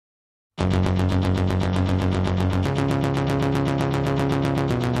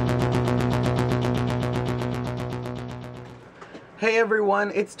Hey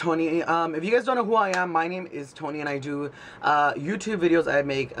everyone, it's Tony. If you guys don't know who I am, my name is Tony and I do YouTube videos. I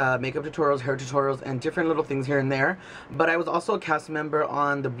make makeup tutorials, hair tutorials, and different little things here and there. But I was also a cast member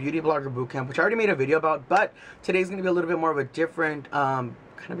on the Beauty Blogger Bootcamp, which I already made a video about, but today's going to be a little bit more of a different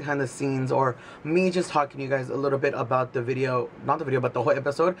kind of behind the scenes, or me just talking to you guys a little bit about the video, not the video, but the whole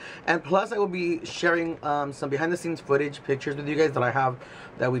episode. And plus I will be sharing some behind the scenes footage, pictures with you guys that I have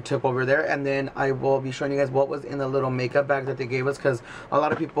that we took over there. And then I will be showing you guys what was in the little makeup bag that they gave us, because a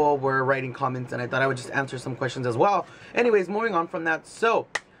lot of people were writing comments and I thought I would just answer some questions as well. Anyways, moving on from that, so,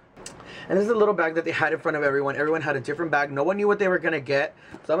 and this is a little bag that they had in front of everyone. Everyone had a different bag. No one knew what they were gonna get,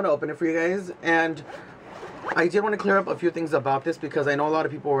 so I'm gonna open it for you guys. And I did want to clear up a few things about this, because I know a lot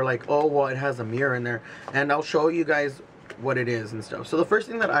of people were like, oh, well, it has a mirror in there, and I'll show you guys what it is and stuff. So the first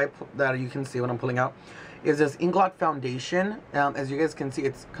thing that you can see when I'm pulling out is this Inglot foundation. As you guys can see,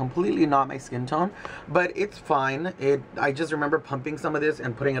 it's completely not my skin tone, but it's fine. I just remember pumping some of this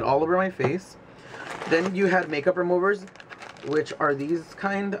and putting it all over my face. Then you had makeup removers, which are these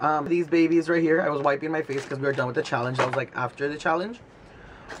kind, these babies right here. I was wiping my face because we were done with the challenge. That was like after the challenge.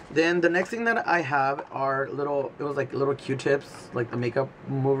 Then the next thing that I have are little, it was like little Q-tips, like the makeup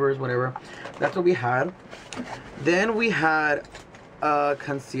removers, whatever. That's what we had. Then we had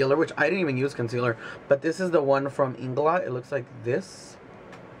concealer, which I didn't even use concealer, but this is the one from Inglot. It looks like this.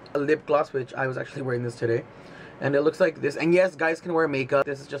 A lip gloss, which I was actually wearing this today, and it looks like this. And yes, guys can wear makeup.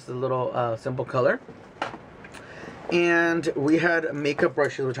 This is just a little simple color. And we had makeup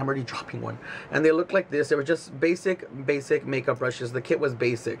brushes, which I'm already dropping one, and they look like this. They were just basic makeup brushes. The kit was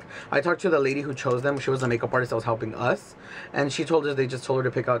basic. I talked to the lady who chose them. She was a makeup artist that was helping us, and she told us they just told her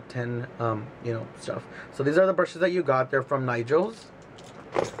to pick out 10 you know, stuff. So these are the brushes that you got. They're from Nigel's,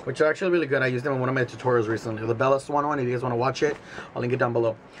 which are actually really good. I used them in one of my tutorials recently, the Bella Swan one. If you guys want to watch it, I'll link it down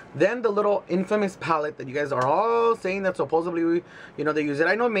below. Then the little infamous palette that you guys are all saying that supposedly, you know, they use it.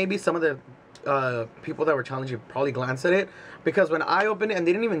 I know maybe some of the people that were challenging probably glanced at it, because when I opened it, and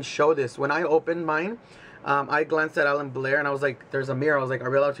they didn't even show this, when I opened mine, I glanced at Alan Blair and I was like, there's a mirror. I was like,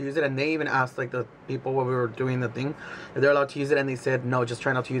 are we allowed to use it? And they even asked like the people when we were doing the thing if they're allowed to use it, and they said no, just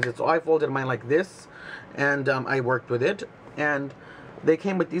try not to use it. So I folded mine like this, and I worked with it, and they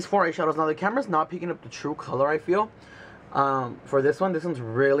came with these 4 eyeshadows. Now the camera's not picking up the true color, I feel, for this one. This one's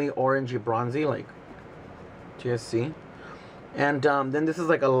really orangey bronzy, like, do you guys see? And then this is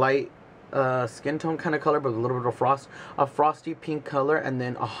like a light skin tone kind of color, but a little bit of a frosty pink color, and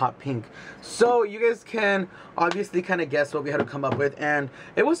then a hot pink. So you guys can obviously kind of guess what we had to come up with, and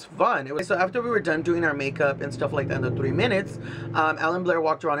it was fun. So after we were done doing our makeup and stuff like that in the 3 minutes, Alan Blair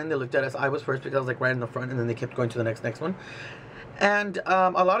walked around and they looked at us. I was first because I was like right in the front, and then they kept going to the next one. And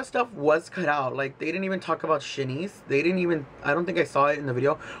a lot of stuff was cut out. Like, they didn't even talk about Shanice. They didn't even, I don't think I saw it in the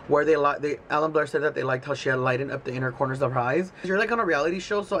video, where Alan Blair said that they liked how she had lightened up the inner corners of her eyes. You're like on a reality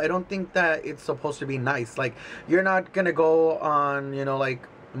show, so I don't think that it's supposed to be nice. Like, you're not gonna go on, you know, like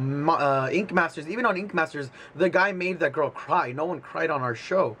Ink Masters. Even on Ink Masters, the guy made that girl cry. No one cried on our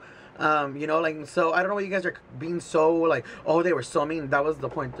show. You know, like, so I don't know why you guys are being so like, oh, they were so mean. That was the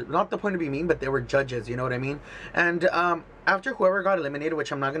point. Not the point to be mean, but they were judges, you know what I mean? And after whoever got eliminated,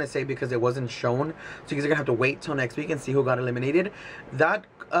 which I'm not gonna say because it wasn't shown, so you guys are gonna have to wait till next week and see who got eliminated. That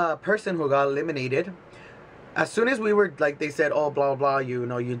person who got eliminated, as soon as we were like, they said, oh, blah blah, you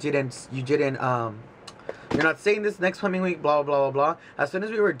know, you didn't you're not saying this next coming week, blah, blah, blah, blah. As soon as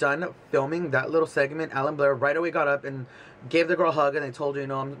we were done filming that little segment, Alan Blair right away got up and gave the girl a hug, and they told her, you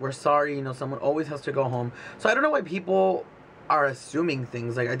know, we're sorry, you know, someone always has to go home. So I don't know why people are assuming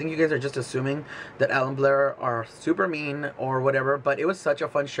things. Like, I think you guys are just assuming that Alan Blair are super mean or whatever, but it was such a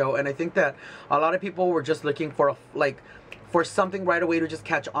fun show, and I think that a lot of people were just looking for, for something right away to just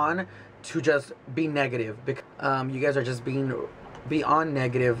catch on, to just be negative. Because you guys are just being beyond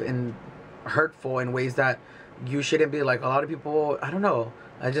negative and hurtful in ways that you shouldn't be. Like, a lot of people, I don't know,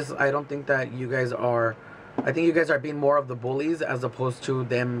 I don't think that you guys are, I think you guys are being more of the bullies as opposed to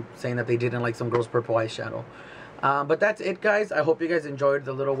them saying that they didn't like some girl's purple eyeshadow. But that's it, guys. I hope you guys enjoyed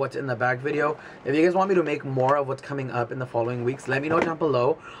the little what's in the bag video. If you guys want me to make more of what's coming up in the following weeks, let me know down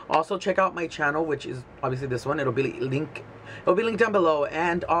below. Also, check out my channel, which is obviously this one. It'll be linked down below,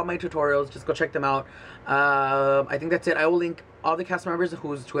 and all my tutorials. Just go check them out. I think that's it. I will link all the cast members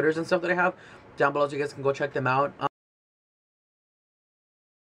whose Twitters and stuff that I have down below, so you guys can go check them out.